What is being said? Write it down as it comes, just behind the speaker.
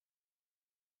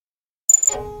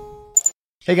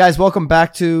Hey guys, welcome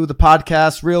back to the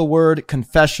podcast, Real Word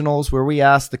Confessionals, where we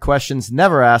ask the questions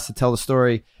never asked to tell the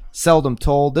story seldom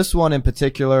told. This one in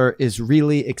particular is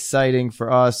really exciting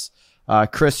for us.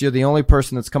 Chris, you're the only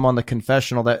person that's come on the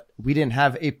confessional that we didn't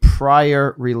have a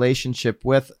prior relationship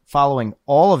with, following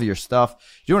all of your stuff.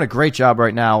 You're doing a great job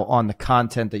right now on the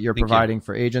content that you're providing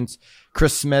for agents.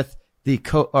 Chris Smith, the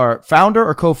founder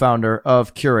or co-founder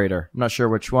of Curator. I'm not sure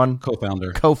which one. Co-founder.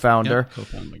 Yeah, co-founder.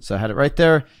 So I had it right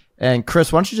there. And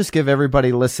Chris, why don't you just give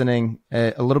everybody listening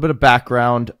a little bit of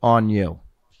background on you?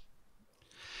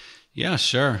 Yeah,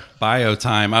 sure. Bio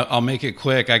time. I'll make it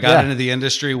quick. I got into the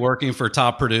industry working for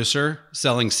Top Producer,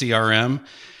 selling CRM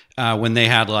when they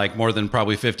had like more than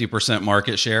probably 50%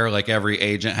 market share. Like every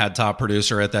agent had Top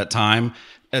Producer at that time.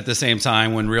 At the same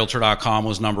time when Realtor.com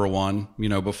was number one,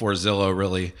 before Zillow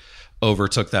really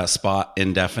overtook that spot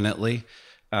indefinitely.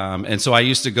 And so I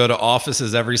used to go to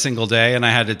offices every single day and I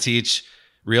had to teach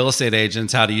real estate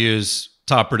agents how to use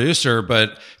Top Producer,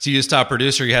 but to use Top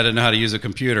Producer, you had to know how to use a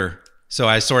computer. So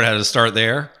I sort of had to start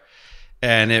there.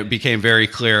 And it became very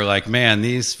clear, like, man,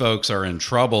 these folks are in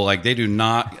trouble. Like, they do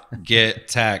not get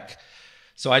tech.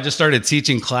 So I just started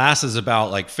teaching classes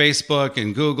about like Facebook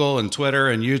and Google and Twitter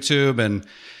and YouTube. And,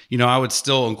 I would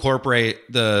still incorporate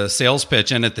the sales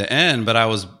pitch in at the end, but I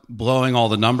was blowing all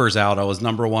the numbers out. I was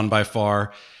number one by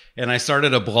far. And I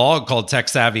started a blog called Tech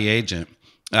Savvy Agent.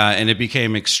 And it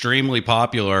became extremely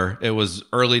popular. It was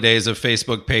early days of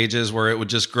Facebook pages where it would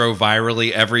just grow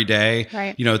virally every day.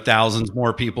 Right. Thousands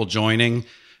more people joining,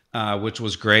 which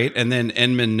was great. And then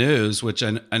Inman News, which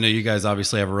I know you guys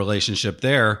obviously have a relationship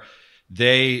there.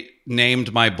 They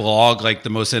named my blog like the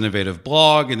most innovative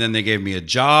blog, and then they gave me a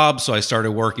job. So I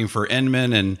started working for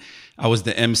Inman, and I was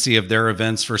the MC of their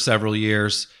events for several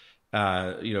years.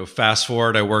 Fast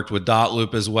forward, I worked with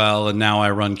Dotloop as well, and now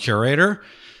I run Curator.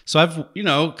 So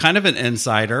I've, kind of an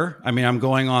insider. I mean, I'm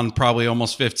going on probably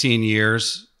almost 15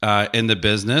 years in the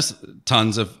business.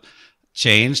 Tons of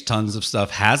change, tons of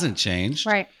stuff hasn't changed.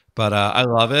 Right. But I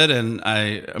love it. And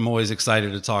I'm always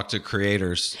excited to talk to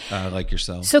creators like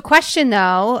yourself. So question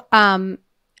though,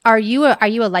 are you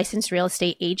a licensed real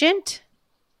estate agent?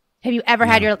 Have you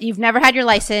ever you've never had your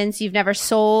license, you've never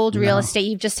sold real estate,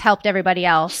 you've just helped everybody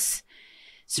else?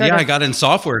 I got in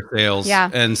software sales. Yeah.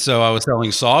 And so I was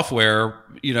selling software,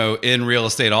 in real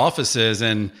estate offices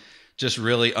and just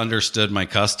really understood my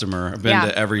customer. I've been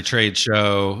to every trade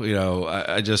show.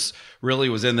 I just really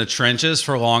was in the trenches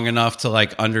for long enough to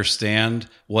like understand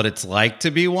what it's like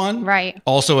to be one. Right.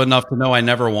 Also enough to know I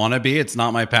never want to be. It's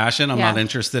not my passion. I'm not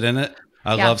interested in it.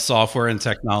 I love software and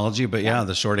technology, but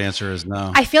the short answer is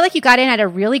no. I feel like you got in at a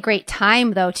really great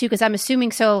time though, too, because I'm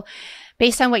assuming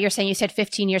based on what you're saying, you said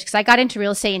 15 years, because I got into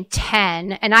real estate in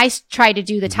 10 and I tried to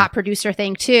do the Top Producer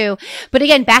thing too. But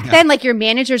again, back then, like your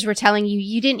managers were telling you,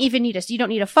 you didn't even need you don't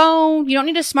need a phone. You don't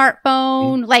need a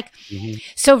smartphone.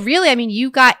 So really, I mean,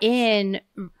 you got in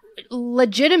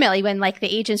legitimately when like the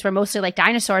agents were mostly like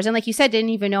dinosaurs. And like you said, didn't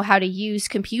even know how to use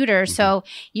computers. So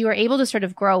you were able to sort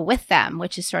of grow with them,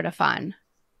 which is sort of fun.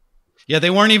 Yeah,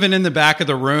 they weren't even in the back of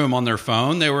the room on their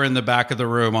phone. They were in the back of the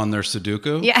room on their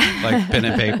Sudoku, like pen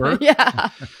and paper.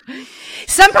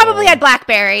 Some probably had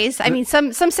Blackberries. I mean,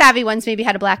 some savvy ones maybe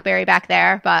had a Blackberry back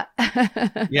there, but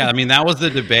yeah, I mean, that was the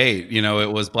debate.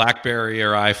 It was Blackberry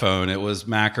or iPhone. It was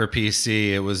Mac or PC.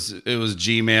 It was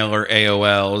Gmail or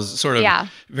AOL. It was sort of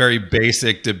very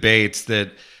basic debates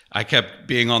that I kept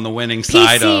being on the winning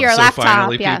side of. Or so laptop,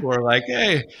 finally people were like,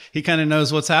 hey, he kind of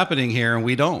knows what's happening here and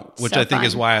we don't, which I think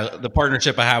is why the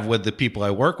partnership I have with the people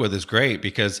I work with is great,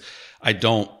 because I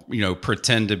don't,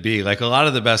 pretend to be like a lot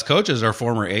of the best coaches are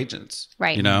former agents,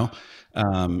 right?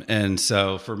 And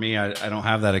so for me, I don't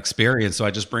have that experience. So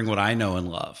I just bring what I know and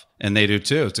love, and they do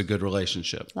too. It's a good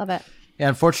relationship. Love it. Yeah,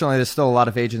 unfortunately, there's still a lot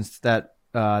of agents that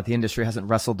the industry hasn't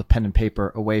wrestled the pen and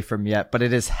paper away from yet, but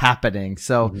it is happening.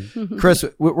 So, Chris,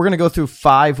 we're going to go through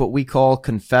 5 what we call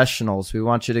confessionals. We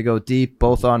want you to go deep,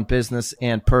 both on business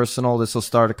and personal. This will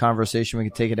start a conversation. We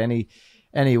can take it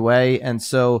any way. And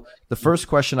so the first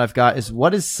question I've got is,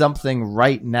 what is something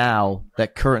right now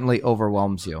that currently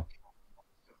overwhelms you?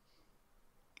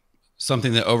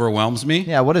 Something that overwhelms me?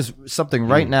 Yeah, what is something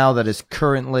right now that is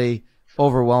currently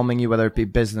overwhelming you, whether it be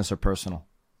business or personal?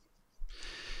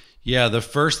 Yeah, the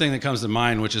first thing that comes to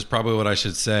mind, which is probably what I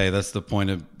should say, that's the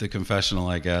point of the confessional,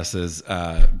 I guess, is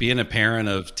being a parent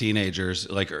of teenagers,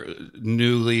 like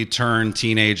newly turned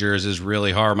teenagers, is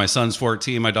really hard. My son's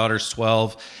 14, my daughter's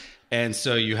 12. And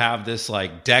so you have this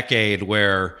like decade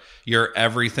where you're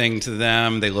everything to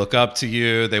them. They look up to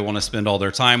you. They want to spend all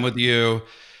their time with you.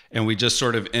 And we just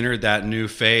sort of entered that new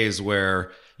phase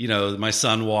where my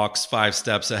son walks 5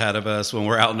 steps ahead of us when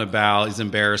we're out and about. He's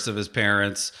embarrassed of his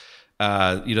parents.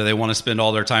 They want to spend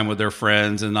all their time with their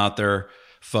friends and not their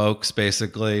folks,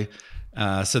 basically.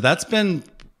 So that's been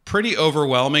pretty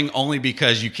overwhelming, only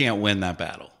because you can't win that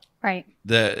battle. Right.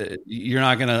 You're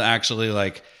not going to actually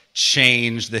like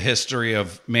change the history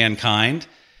of mankind,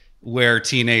 where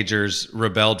teenagers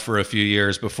rebelled for a few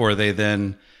years before they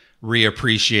then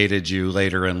reappreciated you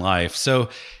later in life. So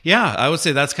yeah, I would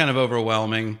say that's kind of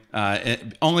overwhelming,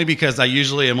 only because I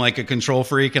usually am like a control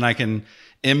freak and I can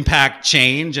impact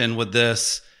change. And with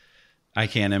this, I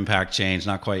can't impact change.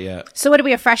 Not quite yet. So what are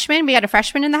we, a freshman? We got a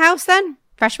freshman in the house then?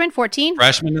 Freshman, 14?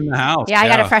 Freshman in the house. Yeah, I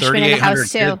got a freshman in the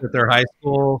house too. Kids at their high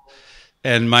school.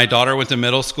 And my daughter went to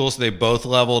middle school, so they both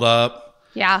leveled up.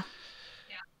 Yeah.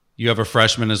 You have a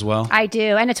freshman as well? I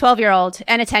do, and a 12-year-old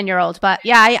and a 10-year-old. But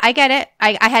yeah, I get it.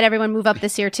 I had everyone move up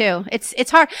this year too. It's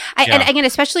hard. And again,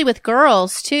 especially with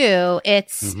girls too,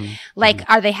 it's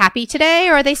are they happy today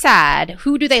or are they sad?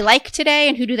 Who do they like today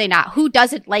and who do they not? Who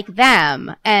doesn't like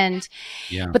them? And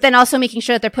but then also making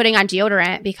sure that they're putting on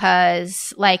deodorant,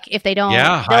 because like if they don't,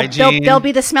 they'll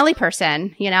be the smelly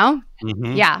person,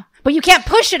 Yeah. But you can't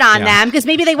push it on them, because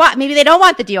maybe they don't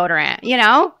want the deodorant,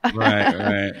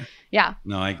 Right. Yeah.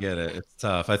 No, I get it. It's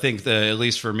tough. I think at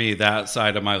least for me, that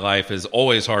side of my life is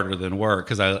always harder than work,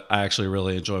 because I actually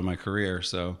really enjoy my career.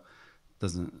 So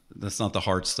that's not the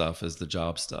hard stuff, is the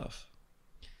job stuff.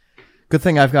 Good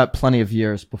thing I've got plenty of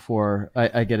years before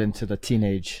I get into the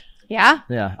teenage. Yeah.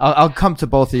 Yeah. I'll come to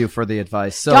both of you for the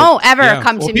advice. So don't ever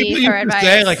come to me for advice.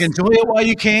 Say, like, enjoy it while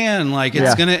you can. Like,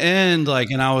 it's going to end. Like,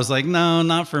 and I was like, no,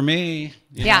 not for me.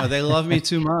 You know, they love me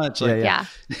too much. Like,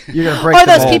 You're gonna break. Or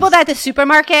those people that at the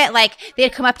supermarket, like,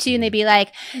 they'd come up to you and they'd be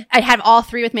like, I'd have all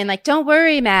 3 with me and like, don't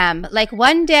worry, ma'am. Like,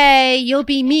 one day you'll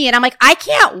be me. And I'm like, I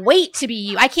can't wait to be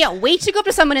you. I can't wait to go up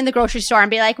to someone in the grocery store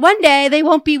and be like, one day they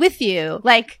won't be with you.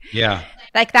 Like,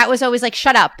 like that was always like,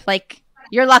 shut up. Like,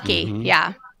 you're lucky.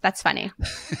 Yeah. That's funny.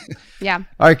 Yeah.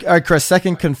 All right, Chris,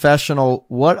 second confessional.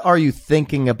 What are you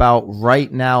thinking about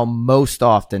right now most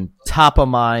often? Top of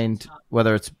mind,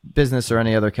 whether it's business or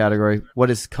any other category.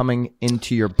 What is coming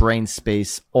into your brain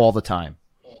space all the time?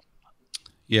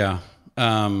 Yeah.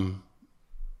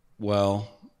 Well,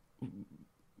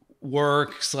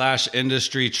 work /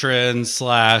 industry trends /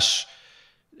 just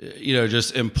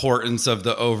importance of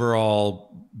the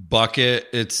overall bucket.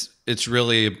 It's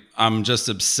really, I'm just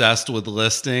obsessed with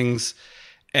listings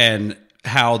and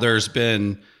how there's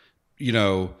been,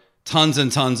 tons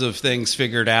and tons of things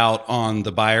figured out on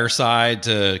the buyer side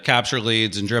to capture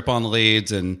leads and drip on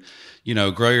leads and,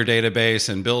 grow your database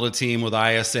and build a team with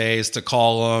ISAs to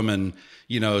call them and,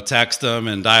 text them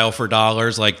and dial for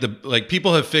dollars. Like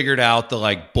people have figured out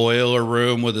the boiler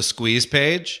room with a squeeze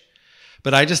page,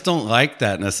 but I just don't like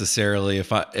that necessarily.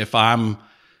 If I'm,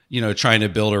 trying to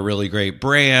build a really great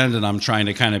brand and I'm trying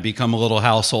to kind of become a little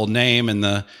household name in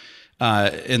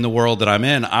the world that I'm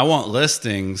in, I want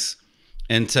listings.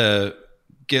 And to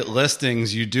get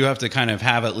listings, you do have to kind of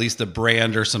have at least a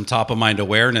brand or some top of mind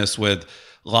awareness with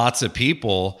lots of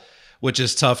people, which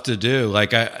is tough to do.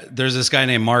 There's this guy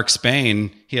named Mark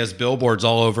Spain. He has billboards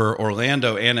all over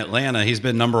Orlando and Atlanta. He's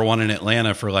been #1 in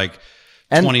Atlanta for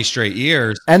 20 straight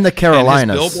years. And the Carolinas.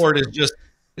 And his billboard is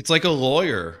it's like a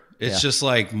lawyer. It's just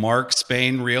like Mark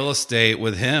Spain real estate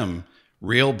with him,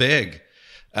 real big.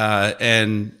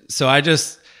 And so I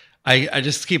just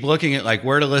keep looking at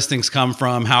where do listings come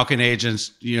from? How can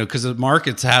agents, because the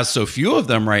market has so few of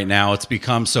them right now, it's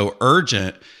become so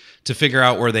urgent to figure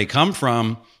out where they come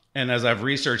from. And as I've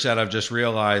researched that, I've just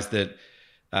realized that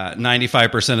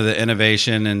 95% of the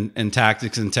innovation and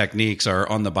tactics and techniques are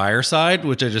on the buyer side,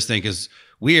 which I just think is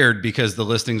weird because the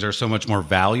listings are so much more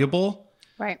valuable.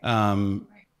 Right.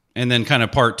 And then kind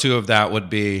of part 2 of that would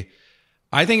be,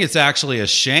 I think it's actually a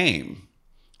shame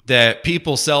that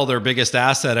people sell their biggest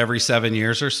asset every 7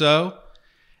 years or so,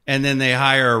 and then they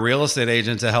hire a real estate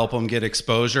agent to help them get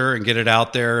exposure and get it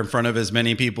out there in front of as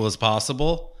many people as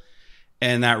possible.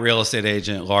 And that real estate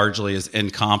agent largely is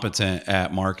incompetent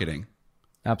at marketing.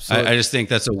 Absolutely. I just think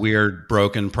that's a weird,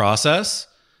 broken process.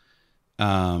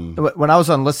 When I was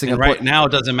on listing, right now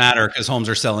it doesn't matter because homes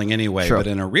are selling anyway, Sure. But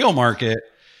in a real market,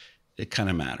 it kind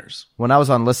of matters. When I was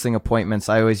on listing appointments,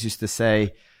 I always used to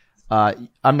say,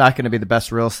 I'm not going to be the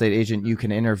best real estate agent you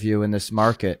can interview in this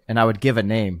market. And I would give a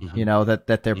name,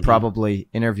 that they're probably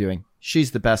interviewing.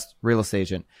 She's the best real estate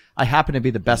agent. I happen to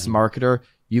be the best marketer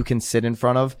you can sit in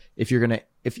front of if you're going to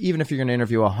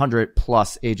interview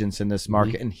 100+ agents in this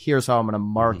market. And here's how I'm going to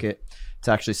market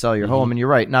to actually sell your home. And you're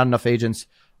right. Not enough agents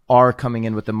are coming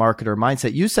in with the marketer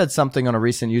mindset. You said something on a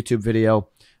recent YouTube video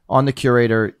on the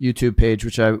Curator YouTube page,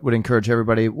 which I would encourage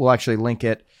everybody. We'll actually link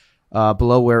it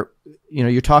below, where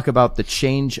you talk about the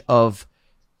change of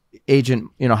agent,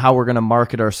 how we're going to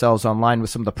market ourselves online with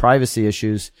some of the privacy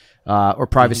issues or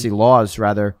privacy laws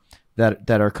rather that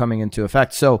are coming into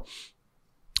effect. So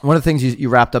one of the things you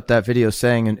wrapped up that video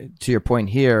saying, and to your point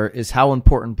here, is how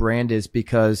important brand is,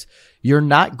 because you're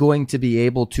not going to be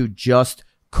able to just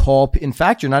call. In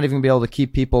fact, you're not even going to be able to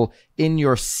keep people in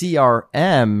your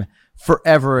CRM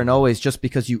forever and always just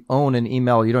because you own an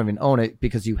email. You don't even own it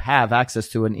because you have access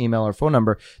to an email or phone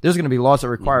number. There's going to be laws that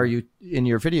require you, in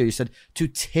your video, you said, to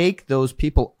take those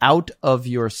people out of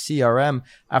your CRM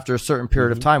after a certain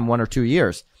period of time, 1 or 2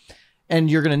 years. And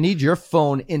you're going to need your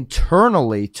phone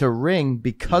internally to ring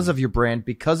because of your brand,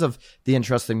 because of the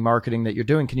interesting marketing that you're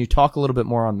doing. Can you talk a little bit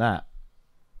more on that?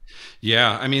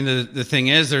 Yeah. I mean, the thing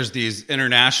is, there's these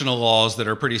international laws that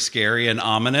are pretty scary and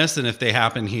ominous. And if they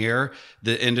happen here,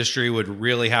 the industry would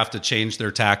really have to change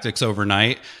their tactics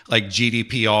overnight, like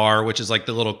GDPR, which is like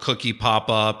the little cookie pop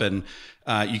up, and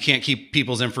you can't keep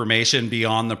people's information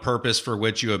beyond the purpose for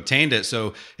which you obtained it.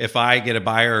 So if I get a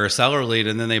buyer or a seller lead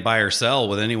and then they buy or sell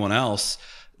with anyone else,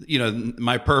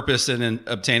 my purpose in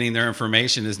obtaining their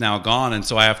information is now gone. And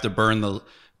so I have to burn the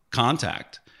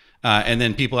contact. And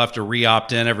then people have to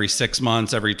re-opt in every 6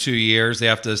 months, every 2 years. They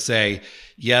have to say,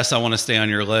 yes, I want to stay on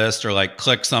your list, or like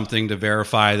click something to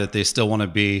verify that they still want to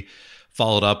be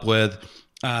followed up with.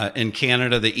 In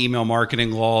Canada, the email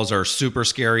marketing laws are super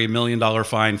scary. $1 million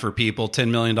fine for people, $10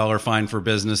 million fine for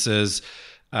businesses.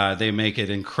 They make it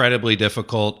incredibly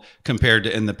difficult compared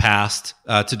to in the past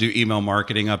to do email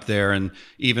marketing up there. And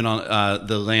even on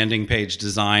the landing page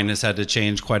design has had to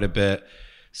change quite a bit.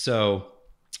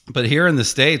 But here in the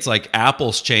States, like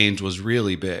Apple's change was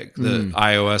really big. The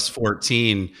iOS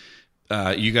 14,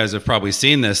 you guys have probably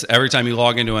seen this. Every time you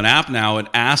log into an app now, it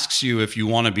asks you if you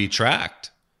want to be tracked.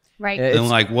 Right. And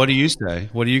like, what do you say?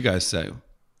 What do you guys say?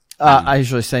 I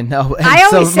usually say no. And I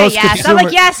always say yes. I'm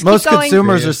like, yes, most keep going.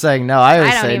 Consumers are saying no. I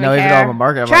always say no, even though I'm a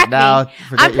marketer. I'm Track like,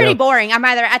 no. I'm pretty boring. I'm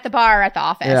either at the bar or at the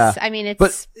office. Yeah. I mean,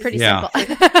 it's pretty simple.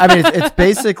 I mean, it's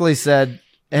basically said,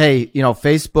 hey,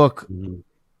 Facebook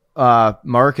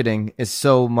marketing is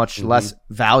so much less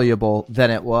valuable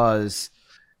than it was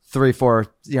 3, 4,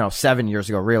 7 years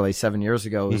ago. Really, 7 years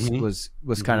ago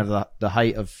was kind of the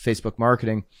height of Facebook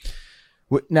marketing.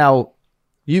 Now,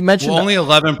 you mentioned only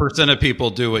 11% of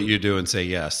people do what you do and say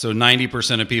yes. So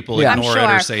 90% of people ignore it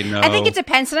or say no. I think it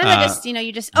depends. Sometimes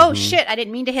you just oh shit, I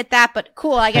didn't mean to hit that, but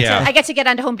cool. I get to get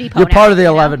onto Home Depot. You're now, part of the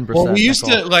 11%. Well, we used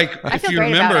to if you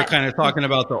remember, it. kind of talking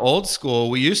about the old school.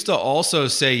 We used to also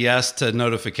say yes to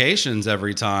notifications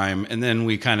every time, and then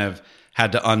we kind of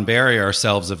had to unbury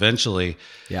ourselves eventually.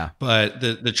 Yeah. But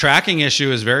the tracking issue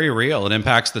is very real. It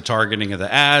impacts the targeting of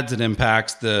the ads. It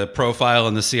impacts the profile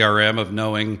in the CRM of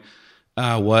knowing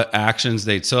what actions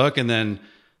they took. And then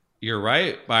you're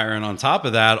right, Byron, on top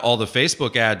of that, all the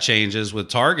Facebook ad changes with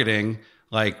targeting,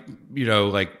 a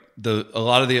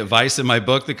lot of the advice in my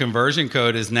book, The Conversion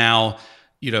Code, is now,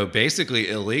 basically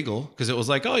illegal, because it was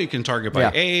like, oh, you can target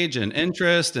by age and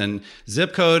interest and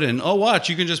zip code. And watch,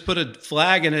 you can just put a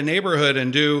flag in a neighborhood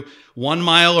and do 1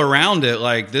 mile around it.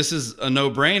 Like, this is a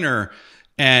no-brainer.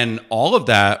 And all of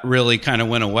that really kind of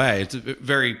went away. It's a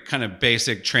very kind of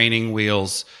basic training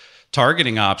wheels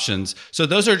targeting options. So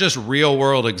those are just real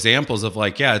world examples of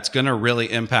it's going to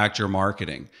really impact your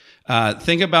marketing.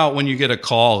 Think about when you get a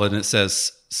call and it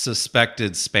says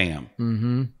suspected spam.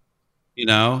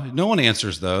 No one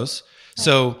answers those.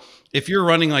 So if you're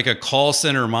running like a call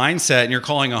center mindset and you're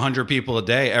calling 100 people a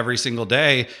day, every single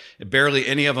day, barely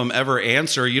any of them ever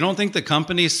answer, you don't think the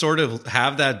companies sort of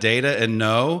have that data and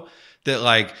know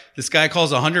that this guy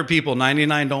calls 100 people,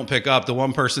 99 don't pick up. The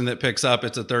one person that picks up,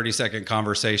 it's a 30-second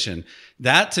conversation.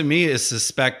 That to me is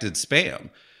suspected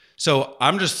spam. So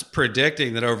I'm just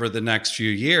predicting that over the next few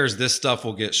years, this stuff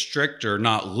will get stricter,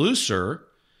 not looser,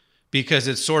 because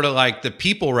it's sort of like the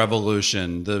people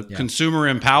revolution, the consumer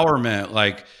empowerment.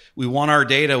 Like, we want our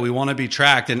data, we want to be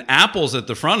tracked, and Apple's at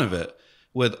the front of it.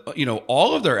 With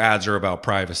all of their ads are about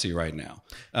privacy right now,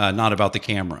 not about the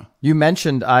camera. You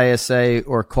mentioned ISA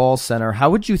or call center. How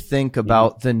would you think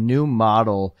about the new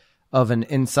model of an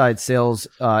inside sales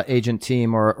agent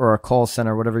team or a call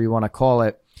center, whatever you want to call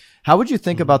it? How would you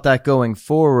think about that going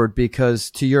forward? Because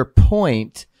to your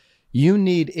point, you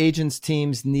need agents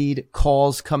teams need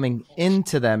calls coming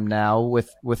into them now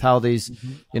with how these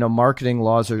marketing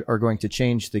laws are going to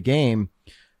change the game.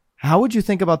 How would you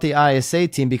think about the ISA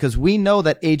team? Because we know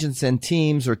that agents and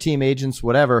teams or team agents,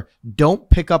 whatever, don't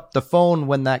pick up the phone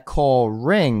when that call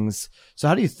rings. So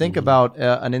how do you think about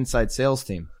an inside sales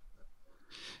team?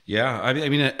 Yeah. I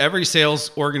mean, at every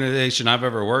sales organization I've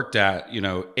ever worked at,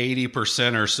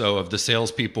 80% or so of the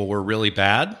salespeople were really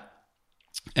bad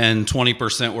and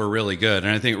 20% were really good.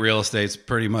 And I think real estate's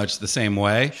pretty much the same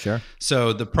way. Sure.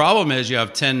 So the problem is you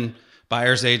have 10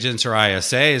 buyer's agents or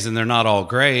ISAs and they're not all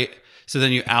great. So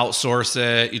then you outsource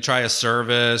it, you try a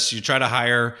service, you try to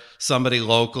hire somebody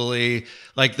locally.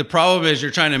 Like the problem is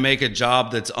you're trying to make a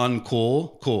job that's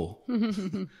uncool, cool.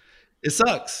 It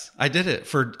sucks. I did it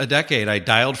for a decade. I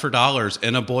dialed for dollars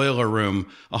in a boiler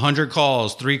room, 100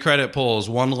 calls, 3 credit pulls,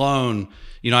 1 loan.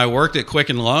 I worked at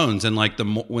Quicken Loans and like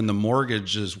when the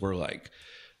mortgages were like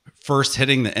first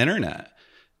hitting the internet.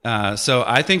 So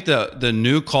I think the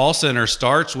new call center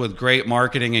starts with great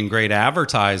marketing and great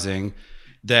advertising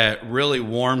that really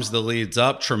warms the leads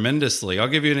up tremendously. I'll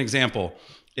give you an example.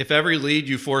 If every lead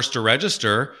you force to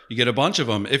register, you get a bunch of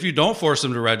them. If you don't force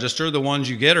them to register, the ones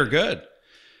you get are good.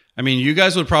 I mean, you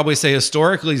guys would probably say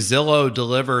historically Zillow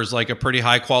delivers like a pretty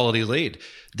high quality lead.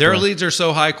 Their leads are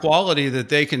so high quality that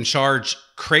they can charge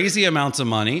crazy amounts of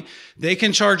money. They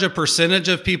can charge a percentage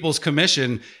of people's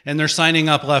commission and they're signing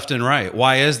up left and right.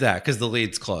 Why is that? Because the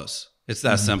leads close. It's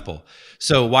that simple.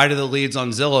 So why do the leads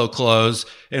on Zillow close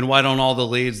and why don't all the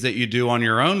leads that you do on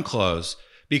your own close?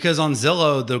 Because on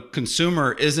Zillow, the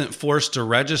consumer isn't forced to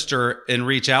register and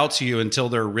reach out to you until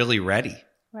they're really ready.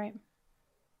 Right.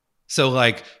 So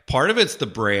like part of it's the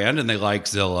brand and they like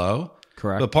Zillow.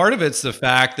 Correct. But part of it's the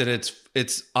fact that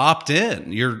it's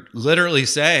opt-in. You're literally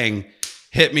saying,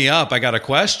 hit me up. I got a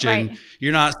question. Right.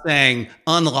 You're not saying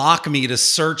unlock me to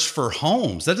search for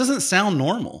homes. That doesn't sound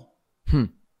normal.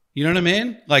 You know what I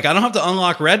mean? Like I don't have to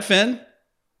unlock Redfin.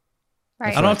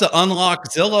 Right. I don't have to unlock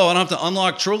Zillow. I don't have to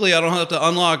unlock Truly. I don't have to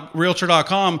unlock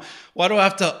Realtor.com. Why do I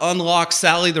have to unlock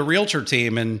Sally, the Realtor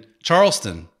team in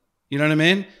Charleston? You know what I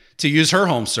mean? To use her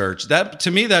home search. That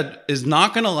to me, that is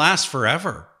not going to last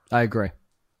forever. I agree.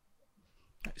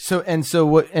 So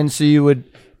you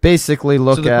would basically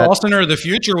look at the call center of the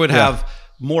future would have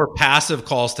more passive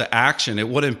calls to action. It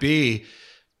wouldn't be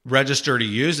register to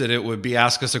use it. It would be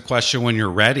ask us a question when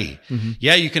you're ready. Mm-hmm.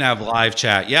 Yeah, you can have live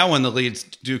chat. Yeah, when the leads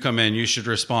do come in, you should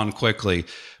respond quickly.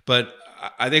 But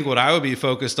I think what I would be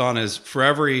focused on is for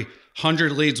every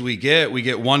 100 leads we get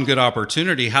 1 good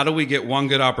opportunity. How do we get 1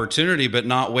 good opportunity but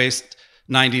not waste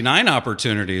 99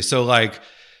 opportunities? So like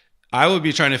I would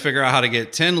be trying to figure out how to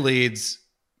get 10 leads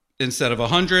instead of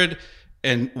 100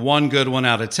 and 1 good one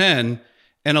out of 10.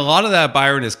 And a lot of that,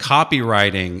 Byron, is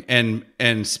copywriting and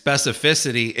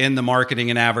specificity in the marketing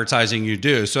and advertising you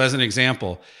do. So as an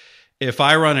example, if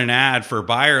I run an ad for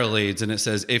buyer leads and it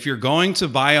says, if you're going to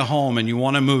buy a home and you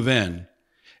want to move in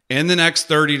the next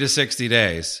 30 to 60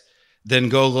 days, then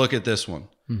go look at this one.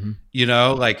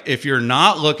 Mm-hmm. Like if you're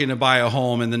not looking to buy a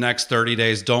home in the next 30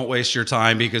 days, don't waste your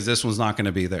time because this one's not going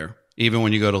to be there, even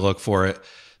when you go to look for it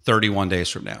 31 days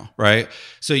from now, right?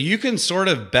 So you can sort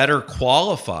of better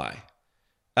qualify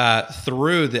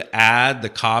through the ad, the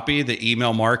copy, the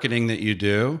email marketing that you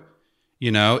do.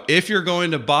 If you're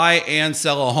going to buy and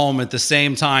sell a home at the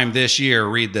same time this year,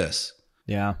 read this.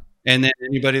 Yeah. And then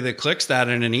anybody that clicks that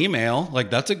in an email, like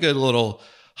that's a good little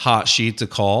hot sheet to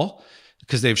call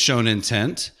because they've shown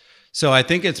intent. So I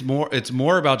think it's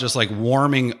more about just like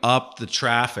warming up the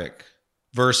traffic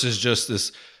versus just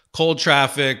this cold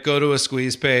traffic, go to a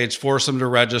squeeze page, force them to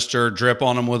register, drip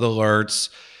on them with alerts,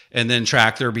 and then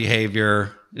track their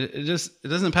behavior. It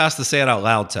doesn't pass the say it out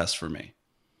loud test for me.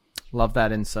 Love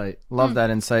that insight. That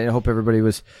insight. I hope everybody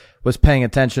was paying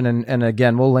attention. And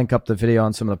again, we'll link up the video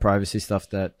on some of the privacy stuff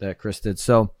that Chris did.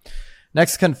 So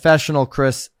next confessional,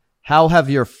 Chris, how have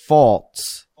your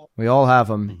faults, we all have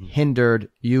them, hindered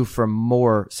you from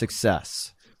more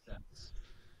success?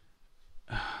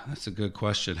 That's a good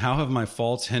question. How have my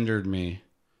faults hindered me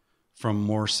from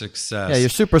more success? Yeah, you're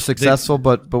super successful,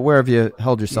 but where have you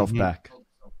held yourself back?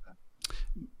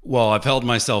 Well, I've held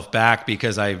myself back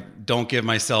because I don't give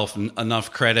myself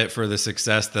enough credit for the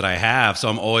success that I have. So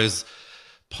I'm always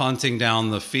punting down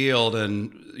the field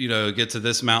and, get to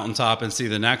this mountaintop and see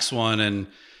the next one and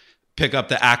pick up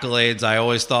the accolades I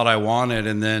always thought I wanted.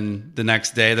 And then the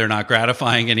next day they're not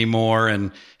gratifying anymore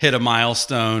and hit a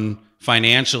milestone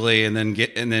financially and then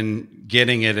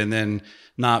getting it and then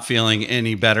not feeling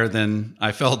any better than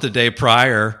I felt the day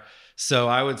prior. So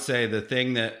I would say the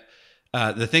thing that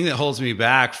holds me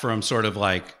back from sort of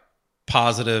like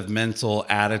positive mental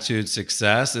attitude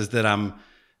success is that I'm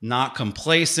not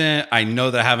complacent. I know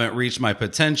that I haven't reached my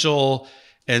potential.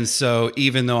 And so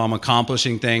even though I'm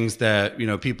accomplishing things that,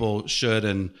 people should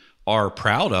and are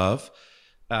proud of,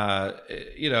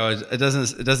 it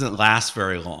doesn't last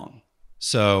very long.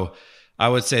 So I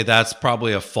would say that's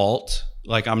probably a fault.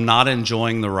 Like I'm not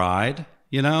enjoying the ride.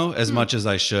 as much as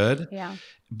I should. Yeah.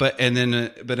 But in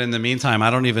the meantime, I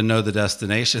don't even know the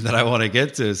destination that I want to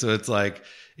get to. So it's like,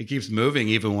 it keeps moving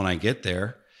even when I get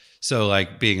there. So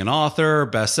like being an author,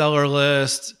 bestseller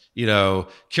list,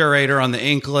 curator on the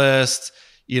Inc. list,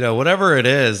 whatever it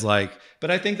is, like,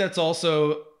 but I think that's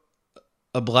also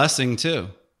a blessing too.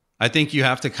 I think you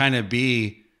have to kind of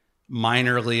be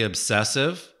minorly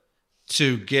obsessive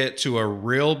to get to a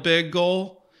real big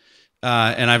goal.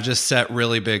 And I've just set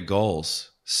really big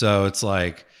goals. So it's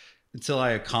like, until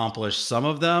I accomplish some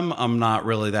of them, I'm not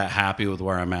really that happy with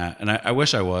where I'm at. And I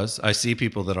wish I was. I see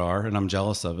people that are, and I'm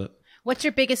jealous of it. What's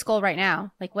your biggest goal right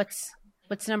now? Like what's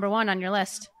number one on your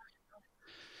list?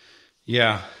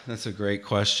 Yeah, that's a great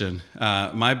question.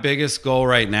 My biggest goal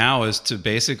right now is to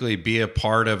basically be a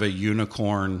part of a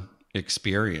unicorn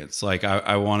experience. Like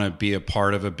I want to be a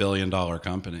part of $1 billion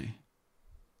company.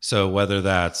 So whether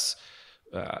that's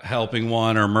helping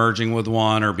one or merging with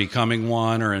one or becoming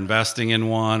one or investing in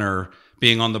one or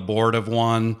being on the board of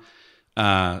one,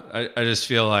 I just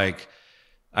feel like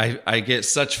I get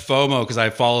such FOMO because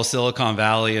I follow Silicon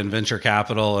Valley and venture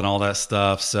capital and all that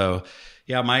stuff. So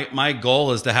yeah, my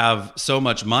goal is to have so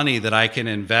much money that I can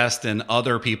invest in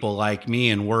other people like me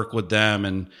and work with them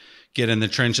and get in the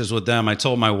trenches with them. I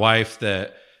told my wife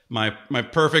that my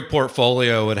perfect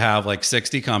portfolio would have like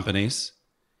 60 companies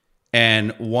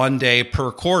and 1 day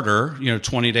per quarter,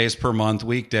 20 days per month,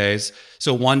 weekdays.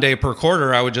 So 1 day per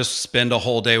quarter, I would just spend a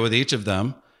whole day with each of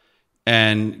them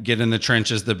and get in the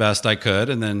trenches the best I could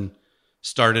and then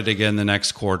start it again the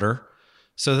next quarter.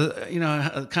 So,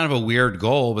 kind of a weird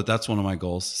goal, but that's one of my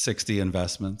goals, 60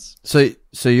 investments.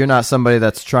 So you're not somebody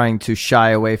that's trying to shy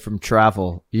away from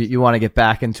travel. You want to get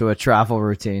back into a travel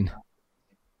routine.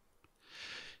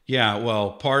 Yeah,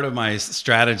 well, part of my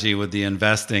strategy with the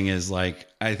investing is like,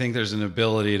 I think there's an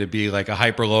ability to be like a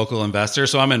hyper-local investor.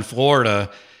 So I'm in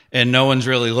Florida and no one's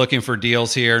really looking for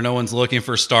deals here. No one's looking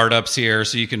for startups here.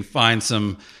 So you can find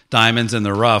some diamonds in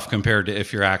the rough compared to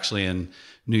if you're actually in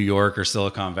New York or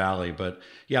Silicon Valley. But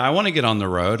yeah, I want to get on the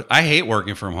road. I hate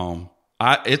working from home.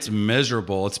 It's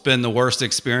miserable. It's been the worst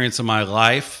experience of my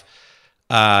life.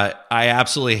 I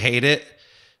absolutely hate it.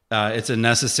 It's a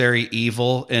necessary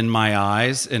evil in my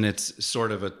eyes, and it's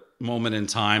sort of a moment in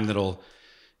time that'll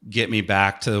get me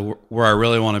back to where I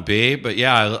really want to be. But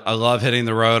yeah, I love hitting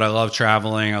the road. I love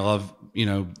traveling. I love,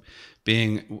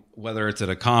 being, whether it's at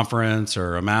a conference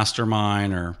or a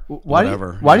mastermind or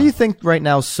whatever. Why do you think right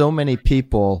now so many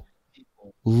people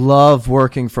love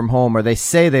working from home, or they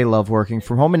say they love working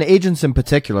from home, and agents in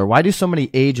particular? Why do so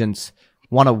many agents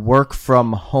want to work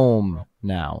from home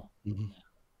now? Mm-hmm.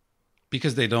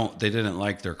 Because they didn't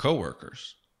like their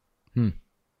coworkers.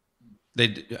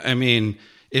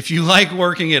 If you like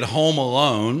working at home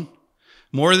alone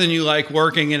more than you like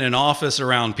working in an office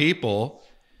around people,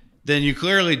 then you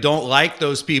clearly don't like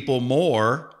those people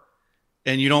more,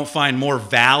 and you don't find more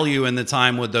value in the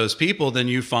time with those people than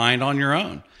you find on your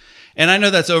own. And I know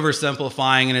that's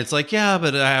oversimplifying, and it's like, yeah,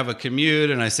 but I have a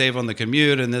commute and I save on the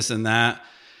commute and this and that.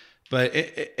 But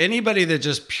anybody that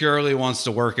just purely wants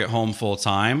to work at home full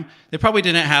time, they probably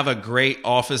didn't have a great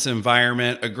office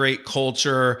environment, a great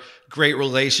culture, great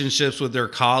relationships with their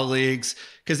colleagues.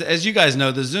 Because as you guys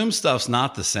know, the Zoom stuff's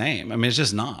not the same. I mean, it's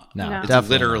just not. No, it's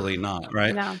literally not,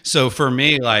 right? No. So for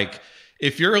me, like,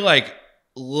 if you're like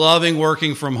loving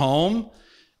working from home,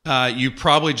 you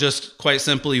probably just quite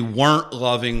simply weren't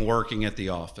loving working at the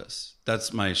office.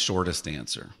 That's my shortest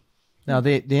answer. Now,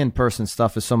 the in-person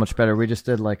stuff is so much better. We just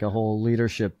did like a whole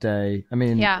leadership day. I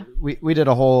mean, we did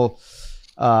a whole,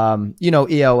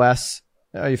 EOS.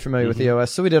 Are you familiar with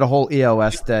EOS? So we did a whole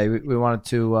EOS day. We wanted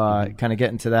to kind of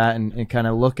get into that and kind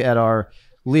of look at our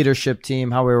leadership team,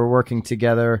 how we were working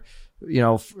together,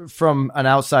 from an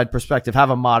outside perspective,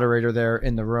 have a moderator there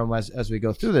in the room as we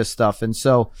go through this stuff. And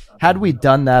so had we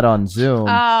done that on Zoom.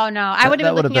 Oh, no. I would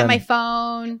have been looking at my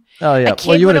phone. Oh, yeah.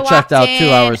 Well, you would have checked out 2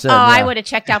 hours in. Oh, yeah. I would have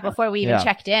checked out before we even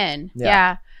checked in.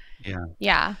 Yeah.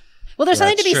 Well, there's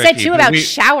something to be said, too, about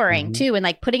showering, too, and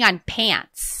like putting on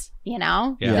pants.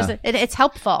 It's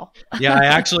helpful. Yeah, I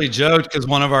actually joked because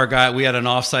one of our guys, we had an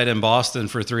offsite in Boston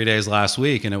for 3 days last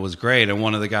week, and it was great. And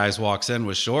one of the guys walks in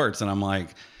with shorts, and I'm like,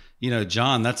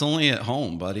 John, that's only at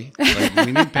home, buddy. Like,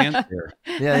 we need pants here.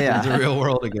 Yeah. It's the real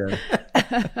world again.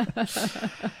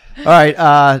 All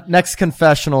right. Next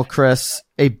confessional, Chris.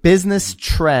 A business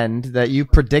trend that you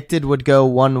predicted would go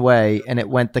one way and it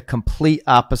went the complete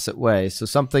opposite way. So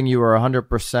something you were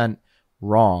 100%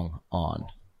 wrong on.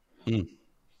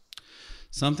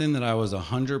 Something that I was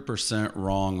 100%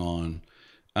 wrong on.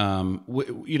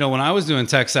 When I was doing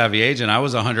Tech Savvy Agent, I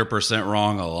was 100%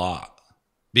 wrong a lot.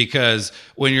 because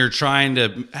when you're trying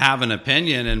to have an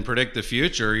opinion and predict the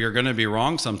future, you're going to be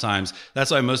wrong sometimes.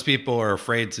 That's why most people are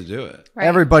afraid to do it. Right.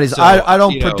 Everybody's, So, I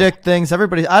don't you know, predict things.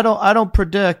 I don't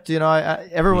predict,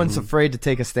 everyone's afraid to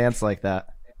take a stance like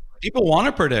that. people want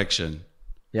a prediction.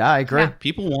 Yeah, I agree. Yeah.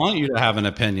 People want you to have an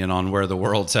opinion on where the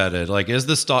world's headed. Like, is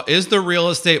the real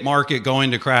estate market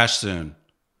going to crash soon?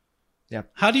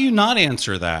 Yep. How do you not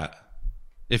answer that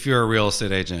if you're a real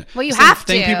estate agent? Well, you It's the have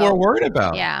thing to. people are worried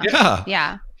about. Yeah. Yeah.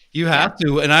 Yeah. You have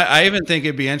to. And I even think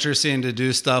it'd be interesting to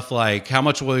do stuff like, how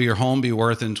much will your home be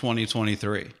worth in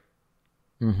 2023?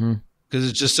 Mm-hmm. Because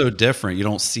it's just so different. You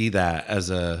don't see that as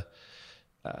a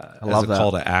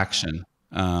call to action.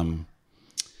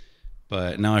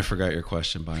 But now I forgot your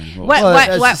question, Byron. What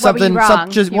were you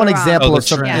wrong? Just You one were wrong. example Oh, of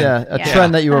something. trend. Yeah, a Yeah.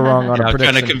 trend that you were wrong on a I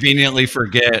prediction. kind of conveniently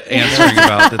forget answering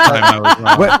about the time I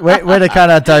was wrong. Way to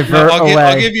kind of divert away.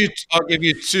 I'll give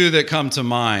you two that come to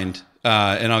mind,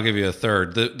 and I'll give you a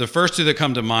third. The first two that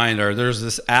come to mind are, there's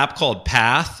this app called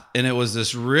Path, and it was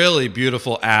this really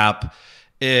beautiful app.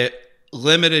 It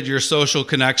limited your social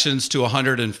connections to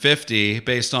 150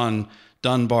 based on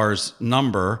Dunbar's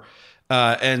number.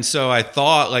 And so I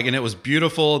thought, and it was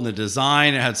beautiful in the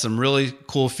design. It had some really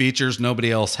cool features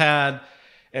nobody else had.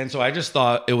 And so I just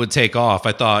thought it would take off.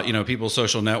 I thought, people's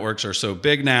social networks are so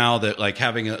big now that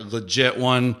having a legit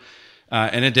one,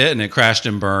 and it didn't. It crashed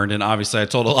and burned. And obviously I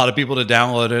told a lot of people to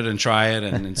download it and try it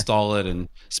and install it and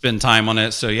spend time on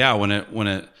it. So yeah, when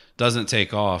it doesn't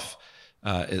take off,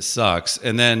 it sucks.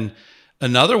 And then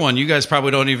another one you guys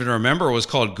probably don't even remember was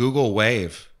called Google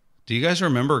Wave. Do you guys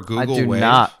remember Google Wave? I do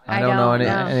not. I don't know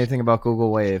know. anything about Google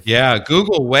Wave. Yeah,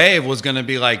 Google Wave was going to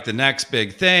be like the next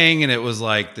big thing, and it was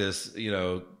like this,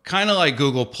 kind of like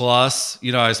Google Plus.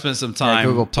 I spent some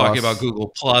time talking about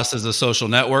Google Plus as a social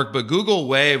network, but Google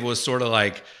Wave was sort of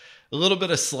like a little bit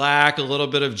of Slack, a little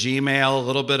bit of Gmail, a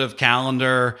little bit of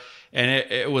Calendar, and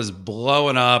it was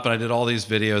blowing up. And I did all these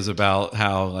videos about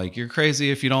how you're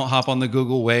crazy if you don't hop on the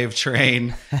Google Wave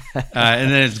train. And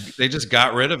then they just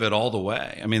got rid of it all the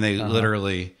way. I mean, they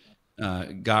literally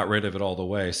got rid of it all the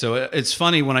way. So it's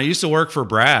funny, when I used to work for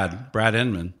Brad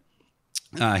Inman,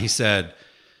 he said,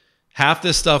 half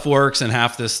this stuff works and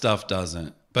half this stuff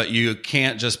doesn't. But you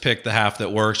can't just pick the half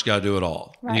that works. You got to do it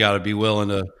all. Right. You got to be willing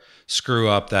to screw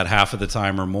up that half of the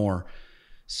time or more.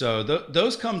 So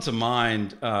those come to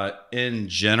mind in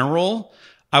general.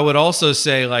 I would also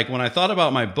say, when I thought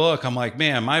about my book, I'm like,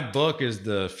 man, my book is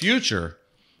the future.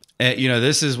 And,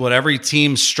 this is what every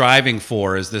team's striving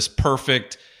for, is this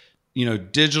perfect,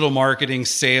 digital marketing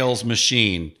sales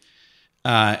machine.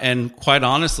 And quite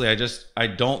honestly, I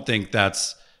don't think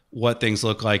that's what things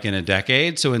look like in a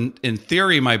decade. So in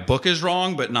theory, my book is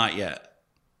wrong, but not yet.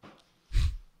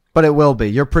 But it will be.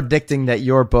 You're predicting that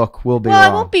your book will be wrong. Well,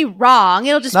 it won't be wrong.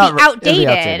 It'll just be outdated.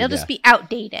 It'll just be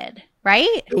outdated,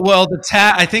 right? Well,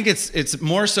 I think it's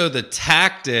more so the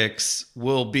tactics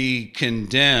will be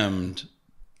condemned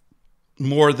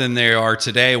more than they are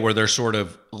today, where they're sort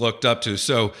of looked up to.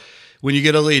 So when you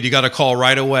get a lead, you got to call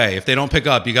right away. If they don't pick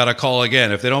up, you got to call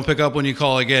again. If they don't pick up when you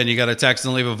call again, you got to text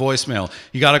and leave a voicemail.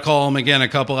 You got to call them again a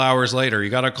couple hours later. You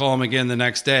got to call them again the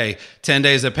next day. 10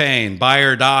 days of pain, buy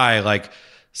or die,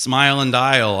 smile and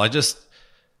dial. I guess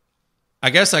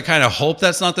I kind of hope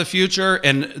that's not the future.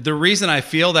 And the reason I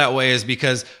feel that way is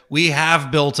because we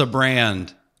have built a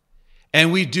brand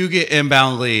and we do get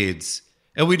inbound leads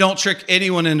and we don't trick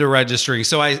anyone into registering.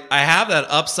 So I have that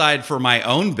upside for my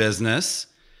own business,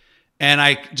 and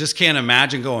I just can't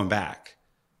imagine going back.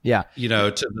 Yeah.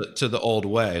 To the old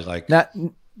way.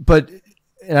 But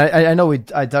I know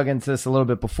I dug into this a little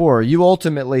bit before. You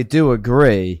ultimately do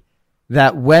agree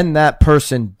that when that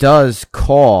person does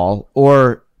call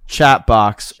or chat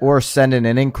box or send in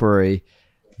an inquiry,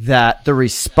 that the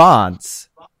response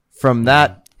from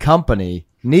that company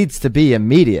needs to be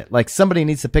immediate. Somebody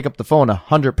needs to pick up the phone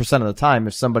 100% of the time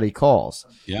if somebody calls.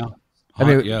 Yeah. I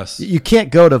mean, yes. You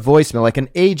can't go to voicemail like an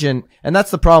agent. And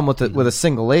that's the problem with a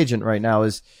single agent right now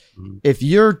is if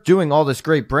you're doing all this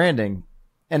great branding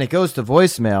and it goes to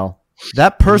voicemail,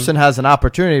 that person has an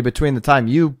opportunity between the time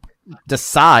you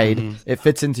decide it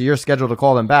fits into your schedule to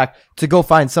call them back to go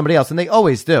find somebody else, and they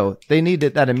always do. They need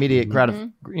that immediate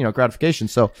gratification.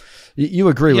 So you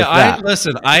agree with that?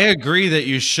 Listen, I agree that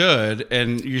you should,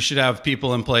 and you should have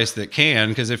people in place that can,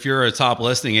 because if you're a top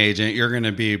listing agent, you're going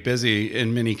to be busy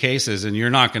in many cases, and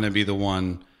you're not going to be the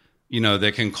one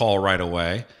that can call right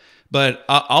away. But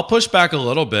I'll push back a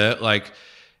little bit.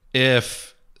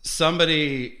 If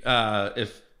somebody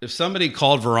if somebody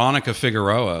called Veronica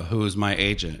Figueroa, who is my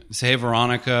agent, say, hey,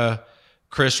 Veronica,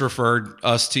 Chris referred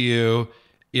us to you.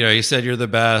 He said you're the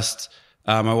best.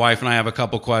 My wife and I have a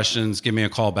couple questions. Give me a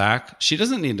call back. She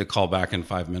doesn't need to call back in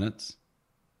 5 minutes.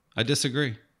 I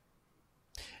disagree.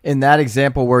 In that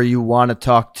example where you want to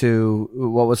talk to,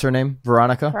 what was her name?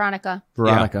 Veronica? Veronica.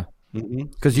 Yeah.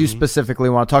 Because you specifically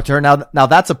want to talk to her. Now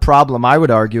that's a problem, I would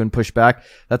argue, and push back.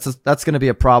 That's going to be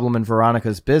a problem in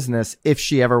Veronica's business if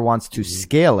she ever wants to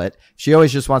scale it. She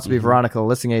always just wants to be Veronica, the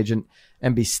listing agent,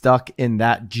 and be stuck in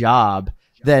that job.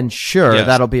 Then sure,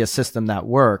 that'll be a system that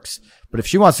works. But if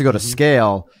she wants to go to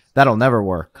scale, that'll never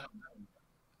work.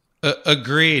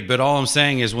 Agreed. But all I'm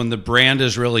saying is when the brand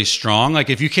is really strong,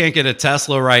 like if you can't get a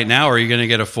Tesla right now, are you going to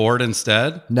get a Ford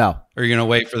instead? No. Or are you going to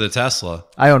wait for the Tesla?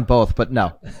 I own both, but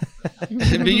no. But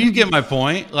you get my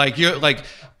point. Like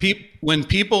when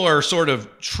people are sort of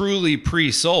truly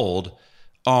pre-sold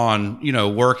on,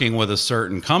 working with a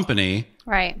certain company,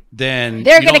 right? Then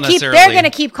they're going to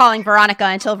keep calling Veronica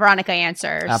until Veronica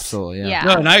answers. Absolutely. Yeah.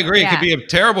 No, and I agree. It could be a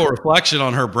terrible reflection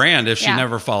on her brand if she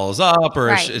never follows up, or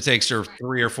if it takes her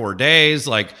 3 or 4 days.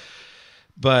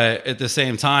 But at the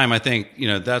same time, I think,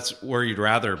 that's where you'd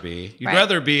rather be. You'd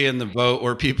rather be in the boat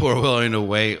where people are willing to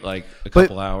wait like a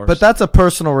couple hours. But that's a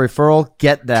personal referral.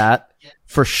 Get that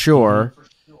for sure.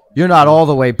 You're not all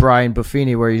the way Brian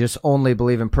Buffini where you just only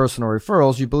believe in personal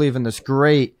referrals. You believe in this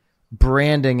great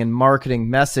branding and marketing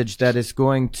message that is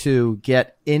going to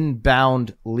get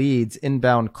inbound leads,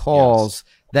 inbound calls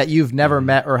that you've never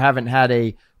met or haven't had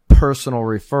a personal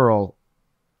referral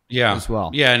as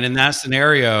well. Yeah, and in that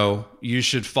scenario, you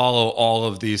should follow all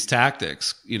of these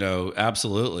tactics.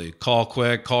 Absolutely. Call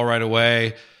quick, call right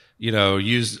away.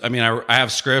 I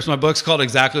have scripts. My book's called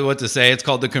Exactly What to Say. It's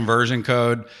called The Conversion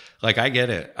Code. I get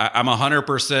it. I'm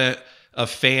 100% a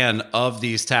fan of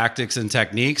these tactics and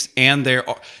techniques. And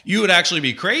you would actually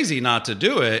be crazy not to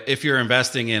do it if you're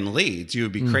investing in leads. You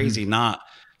would be crazy not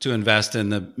to invest in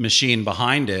the machine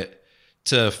behind it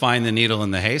to find the needle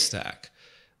in the haystack.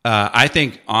 I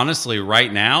think, honestly,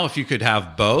 right now, if you could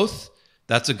have both,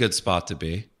 that's a good spot to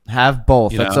be. Have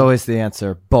both. That's always the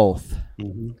answer. Both.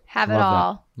 Have it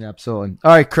all. Yeah, absolutely.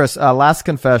 All right, Chris, last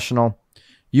confessional.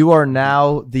 You are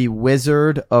now the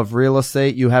wizard of real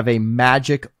estate. You have a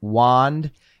magic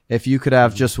wand. If you could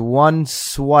have just one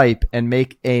swipe and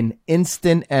make an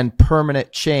instant and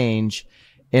permanent change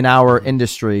in our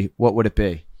industry, what would it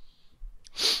be?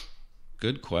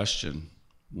 Good question.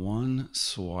 One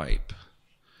swipe.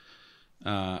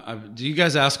 Do you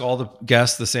guys ask all the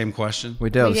guests the same question? We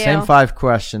do. Same 5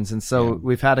 questions. And so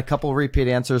we've had a couple repeat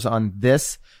answers on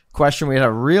this question. We had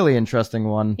a really interesting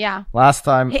one last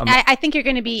time. I think you're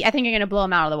going to blow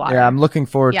them out of the water. Yeah, I'm looking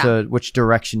forward to which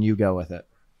direction you go with it.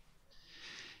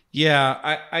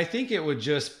 Yeah, I think it would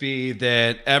just be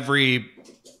that every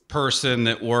person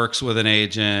that works with an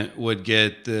agent would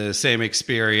get the same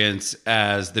experience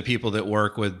as the people that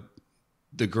work with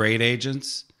the great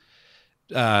agents.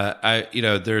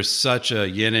 There's such a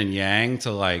yin and yang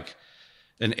to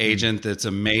an agent that's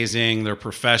amazing. They're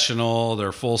professional.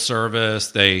 They're full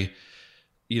service. They,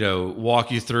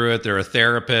 walk you through it. They're a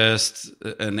therapist,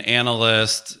 an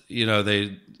analyst.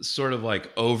 They sort of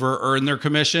over earn their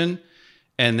commission.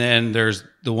 And then there's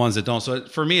the ones that don't. So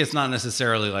for me, it's not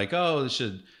necessarily they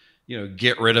should,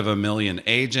 get rid of 1 million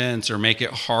agents or make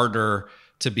it harder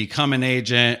to become an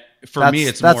agent. For me,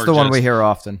 it's that's the one we hear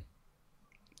often.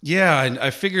 Yeah,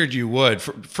 I figured you would.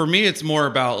 For me, it's more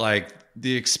about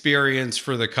the experience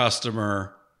for the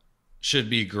customer should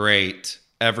be great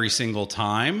every single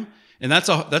time. And that's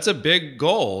a big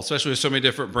goal, especially with so many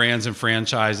different brands and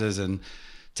franchises and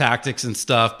tactics and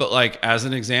stuff. But as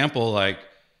an example,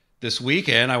 this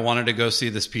weekend, I wanted to go see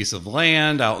this piece of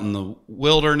land out in the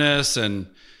wilderness and,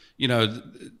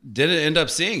 didn't end up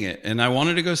seeing it. And I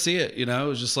wanted to go see it. It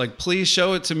was just please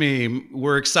show it to me.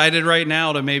 We're excited right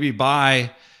now to maybe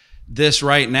buy this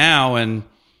right now. And,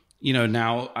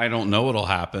 now I don't know what'll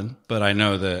happen, but I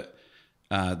know that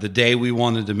the day we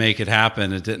wanted to make it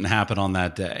happen, it didn't happen on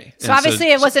that day. So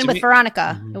obviously it wasn't with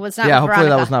Veronica. It was not with Veronica. Yeah, hopefully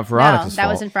that was not Veronica's fault. That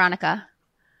wasn't Veronica.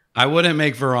 I wouldn't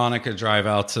make Veronica drive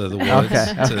out to the woods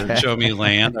to show me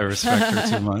land. I respect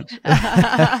her too much.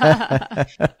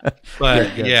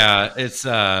 But it's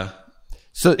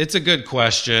a good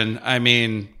question. I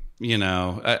mean,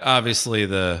 obviously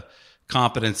the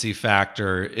competency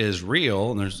factor is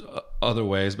real, and there's other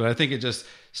ways, but I think it just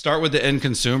start with the end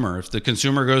consumer. If the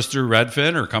consumer goes through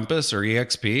Redfin or Compass or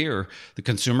EXP, or the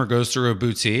consumer goes through a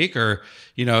boutique, or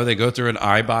they go through an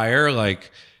iBuyer,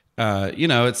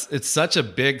 it's such a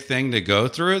big thing to go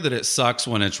through that it sucks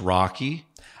when it's rocky.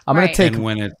 I'm going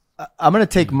to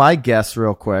take my guess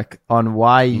real quick on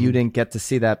why you didn't get to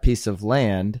see that piece of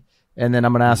land, and then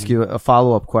I'm going to ask you a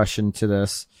follow-up question to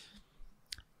this.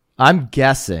 I'm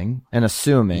guessing and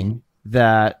assuming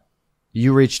that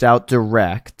you reached out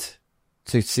direct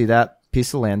to see that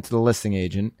piece of land to the listing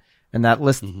agent, and that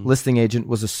listing agent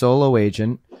was a solo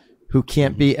agent who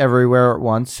can't be everywhere at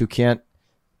once, who can't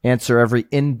answer every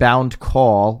inbound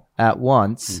call at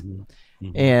once.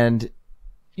 And,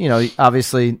 you know,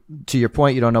 obviously, to your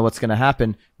point, you don't know what's going to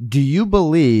happen. Do you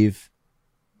believe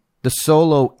the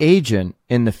solo agent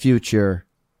in the future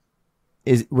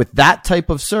is, with that type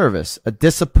of service, a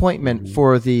disappointment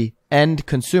for the end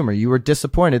consumer? You were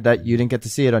disappointed that you didn't get to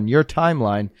see it on your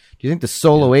timeline. Do you think the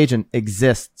solo agent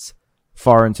exists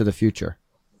far into the future?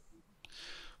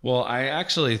 Well, I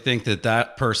actually think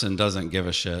that person doesn't give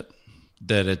a shit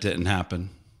that it didn't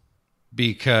happen,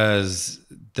 because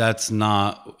that's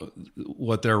not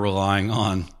what they're relying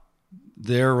on.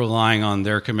 They're relying on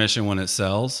their commission when it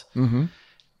sells.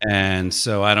 And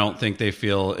so I don't think they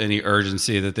feel any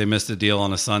urgency that they missed a deal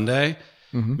on a Sunday.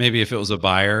 Maybe if it was a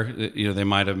buyer, you know, they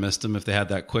might have missed them if they had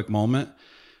that quick moment.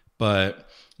 But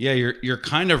yeah, you're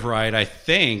kind of right. I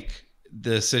think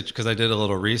because I did a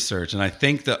little research, and I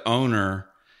think the owner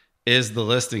is the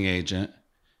listing agent,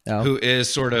 who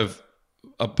is sort of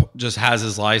just has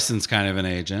his license, kind of an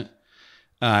agent.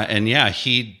 And yeah,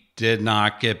 he did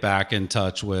not get back in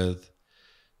touch with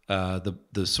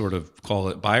the sort of, call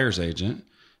it, buyer's agent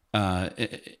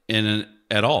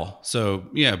at all. So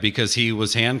yeah, because he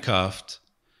was handcuffed,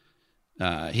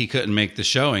 he couldn't make the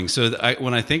showing. So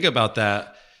when I think about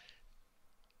that,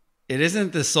 it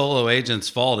isn't the solo agent's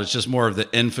fault. It's just more of the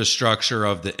infrastructure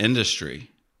of the industry.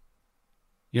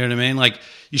 You know what I mean? Like,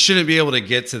 you shouldn't be able to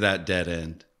get to that dead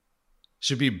end. It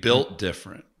should be built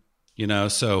different, you know?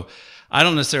 So I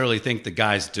don't necessarily think the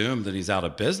guy's doomed that he's out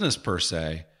of business per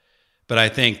se, but I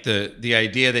think the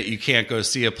idea that you can't go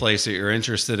see a place that you're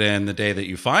interested in the day that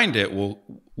you find it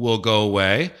will go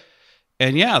away.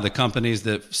 And yeah, the companies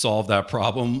that solve that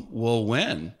problem will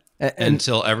win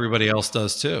until everybody else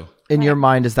does too. In your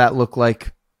mind, does that look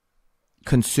like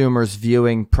consumers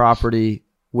viewing property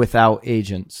without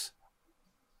agents?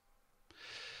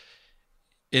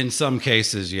 In some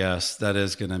cases, yes, that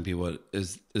is going to be what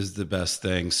is the best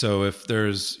thing. So if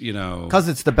there's, you know, because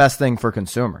it's the best thing for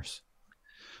consumers.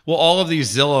 Well, all of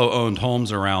these Zillow owned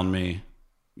homes around me,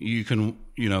 you can,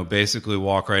 you know, basically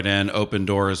walk right in, open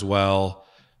door as well.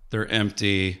 They're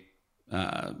empty.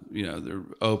 You know, they're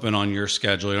open on your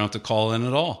schedule. You don't have to call in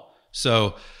at all.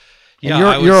 So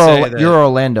yeah, you're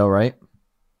Orlando, right?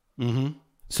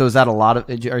 So is that a lot of,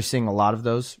 are you seeing a lot of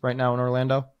those right now in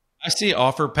Orlando? I see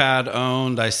OfferPad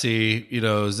owned. I see, you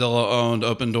know, Zillow owned,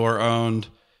 Open Door owned.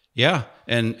 Yeah.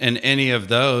 And any of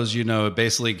those, you know, it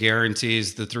basically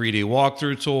guarantees the 3D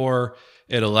walkthrough tour.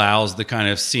 It allows the kind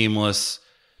of seamless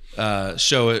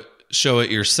show it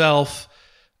yourself.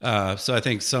 So I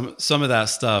think some of that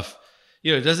stuff,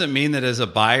 you know, it doesn't mean that as a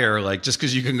buyer, like, just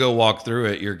because you can go walk through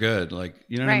it, you're good. Like,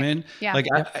 you know what I mean? Yeah. Like,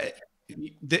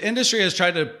 the industry has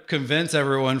tried to convince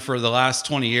everyone for the last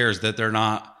 20 years that they're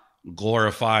not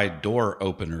glorified door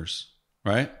openers,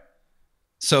 right?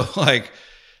 So like,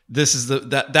 this is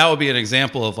that would be an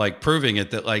example of like proving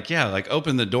it, that like, yeah, like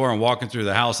open the door and walking through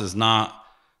the house is not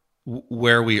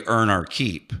where we earn our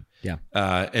keep. Yeah.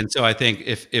 And so I think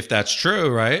if that's true,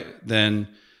 right, then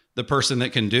the person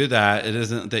that can do that, it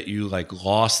isn't that you like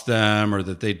lost them or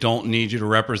that they don't need you to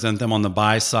represent them on the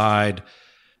buy side.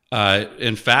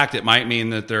 In fact, it might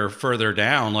mean that they're further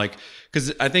down. Like,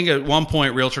 because I think at one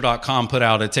point Realtor.com put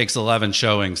out it takes 11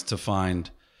 showings to find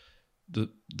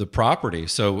the property.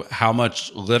 So how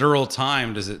much literal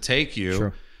time does it take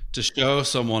you to show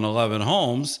someone 11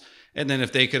 homes? And then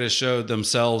if they could have showed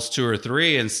themselves 2 or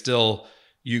 3 and still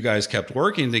you guys kept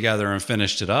working together and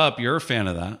finished it up, you're a fan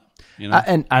of that. You know?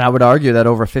 And I would argue that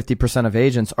over 50% of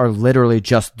agents are literally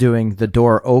just doing the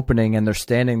door opening, and they're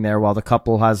standing there while the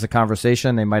couple has a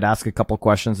conversation. They might ask a couple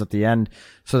questions at the end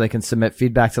so they can submit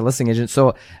feedback to the listing agent.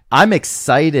 So I'm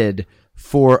excited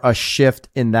for a shift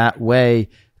in that way.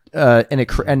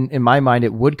 And in my mind,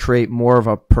 it would create more of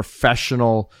a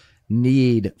professional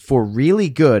need for really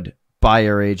good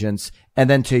buyer agents. And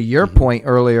then to your point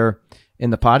earlier in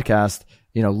the podcast,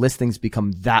 you know, listings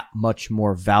become that much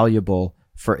more valuable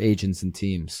for agents and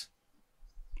teams.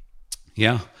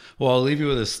 Yeah. Well, I'll leave you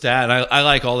with a stat. I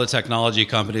like all the technology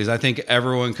companies. I think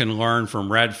everyone can learn from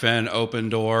Redfin, Open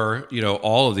Door, you know,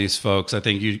 all of these folks. I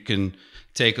think you can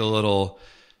take a little,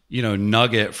 you know,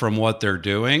 nugget from what they're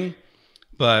doing.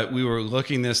 But we were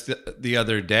looking the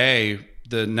other day,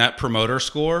 the Net Promoter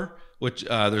Score, which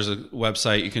there's a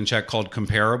website you can check called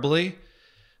Comparably,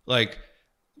 like,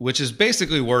 which is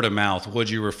basically word of mouth. Would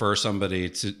you refer somebody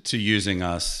to using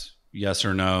us? Yes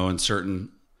or no, and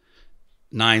certain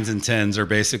 9s and 10s are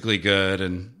basically good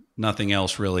and nothing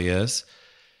else really is.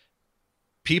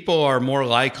 people are more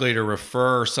likely to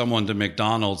refer someone to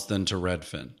McDonald's than to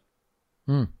Redfin.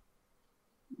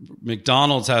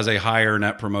 McDonald's has a higher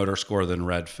net promoter score than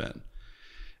Redfin.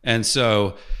 And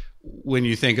so when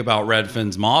you think about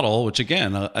Redfin's model, which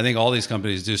again, I think all these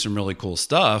companies do some really cool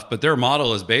stuff, but their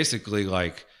model is basically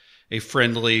like a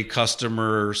friendly,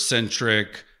 customer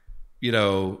centric,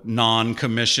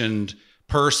 non-commissioned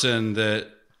person that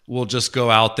will just go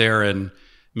out there and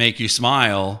make you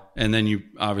smile. And then you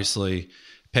obviously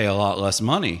pay a lot less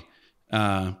money.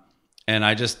 And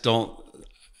I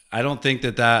don't think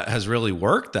that has really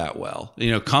worked that well.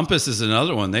 Compass is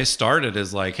another one. They started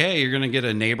as like, hey, you're going to get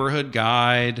a neighborhood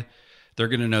guide. They're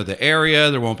going to know the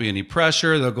area. There won't be any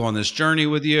pressure. They'll go on this journey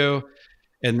with you.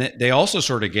 And they also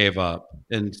sort of gave up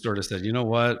and sort of said, you know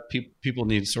what? People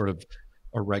need sort of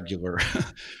a regular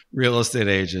real estate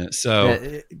agent.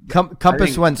 So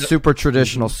Compass went super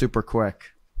traditional, super quick.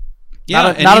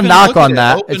 Yeah, not a knock on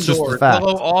that. It's just the fact.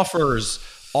 Zillow offers.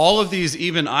 All of these,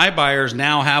 even iBuyers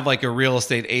now have like a real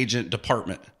estate agent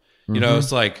department.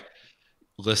 It's like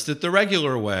list it the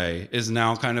regular way is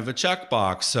now kind of a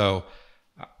checkbox. So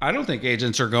I don't think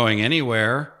agents are going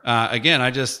anywhere. Again,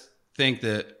 I just think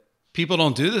that people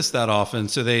don't do this that often,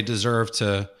 so they deserve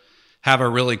to have a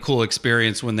really cool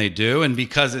experience when they do. And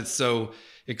because it's so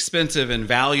expensive and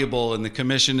valuable and the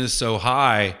commission is so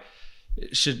high,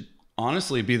 it should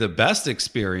honestly be the best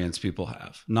experience people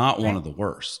have, not one of the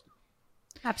worst.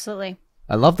 Absolutely.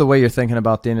 I love the way you're thinking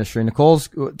about the industry. Nicole's,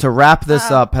 to wrap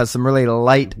this up, has some really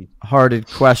light-hearted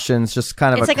questions, just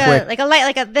kind of it's like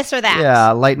a this or that.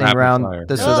 Yeah, lightning Rapid round, fire.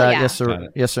 this or that,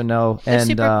 yes or no. So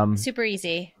And super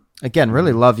easy. Again,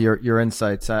 really love your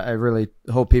insights. I really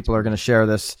hope people are going to share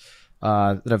this,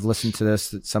 that have listened to this,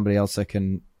 that somebody else that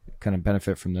can kind of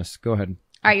benefit from this. Go ahead.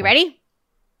 Are you ready?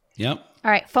 Yep.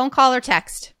 All right. Phone call or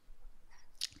text?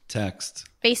 Text.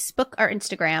 Facebook or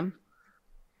Instagram?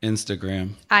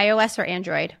 Instagram. iOS or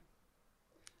Android?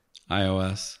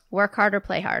 iOS. Work hard or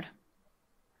play hard?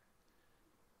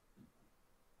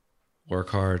 Work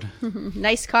hard.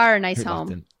 Nice car or nice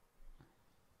home?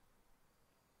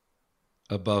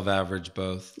 Above average,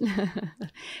 both.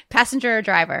 Passenger or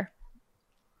driver?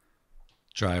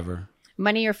 Driver.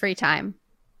 Money or free time?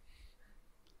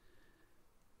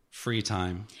 Free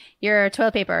time. Your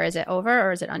toilet paper, is it over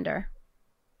or is it under?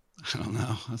 I don't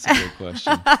know. That's a good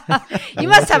question. You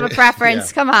must have a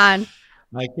preference. Yeah. Come on.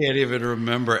 I can't even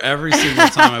remember. Every single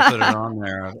time I put it on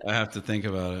there, I have to think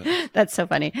about it. That's so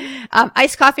funny.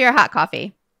 Iced coffee or hot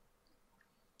coffee?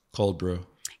 Cold brew.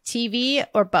 TV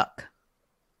or book?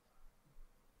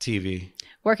 TV.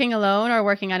 Working alone or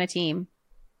working on a team?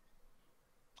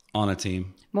 On a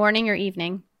team. Morning or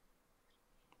evening?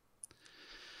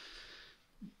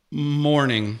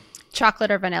 Morning.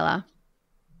 Chocolate or vanilla?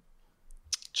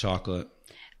 Chocolate.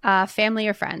 Family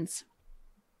or friends?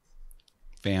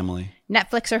 Family.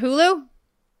 Netflix or Hulu?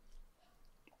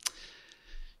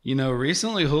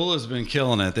 Recently Hulu's been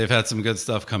killing it. They've had some good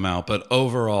stuff come out, but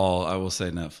overall, I will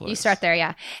say Netflix. You start there,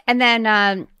 yeah. And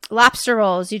then lobster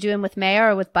rolls, you do them with mayo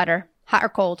or with butter? Hot or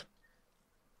cold?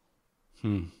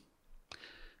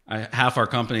 Half our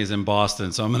company's in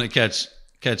Boston, so I'm going to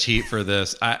catch heat for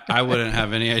this. I wouldn't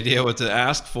have any idea what to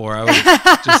ask for. I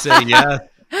would just say yes.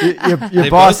 They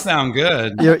both sound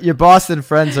good. Your Boston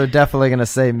friends are definitely going to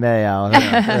say mayo.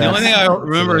 The only thing I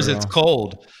remember is it's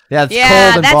cold. Yeah, it's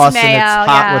cold in Boston. Mayo, it's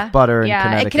hot with butter in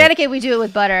Connecticut. In Connecticut, we do it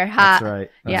with butter. Hot.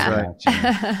 That's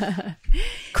right.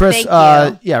 Chris,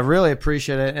 really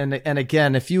appreciate it. And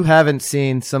again, if you haven't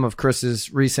seen some of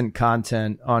Chris's recent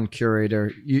content on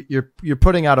Curator, you're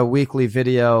putting out a weekly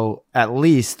video at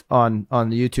least on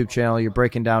the YouTube channel. You're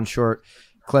breaking down short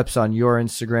clips on your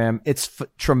Instagram. It's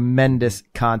tremendous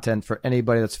content for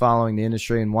anybody that's following the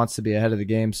industry and wants to be ahead of the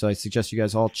game. So I suggest you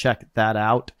guys all check that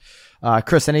out.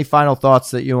 Chris, any final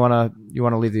thoughts that you want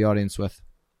to leave the audience with?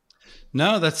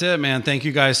 No, that's it, man. Thank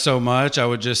you guys so much. I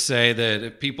would just say that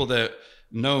if people that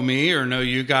know me or know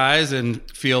you guys and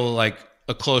feel like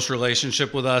a close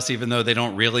relationship with us, even though they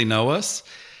don't really know us,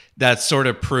 that sort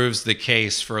of proves the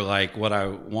case for like what I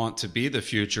want to be the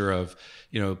future of,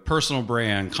 personal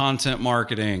brand, content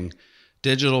marketing,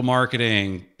 digital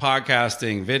marketing,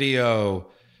 podcasting, video,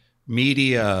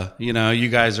 media. You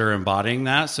guys are embodying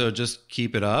that. So just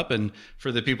keep it up. And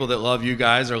for the people that love you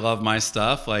guys or love my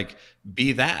stuff, like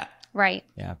be that. Right.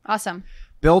 Yeah. Awesome.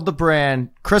 Build the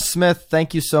brand. Chris Smith,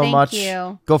 thank you so much. Thank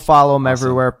you. Go follow him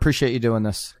everywhere. Appreciate you doing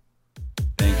this.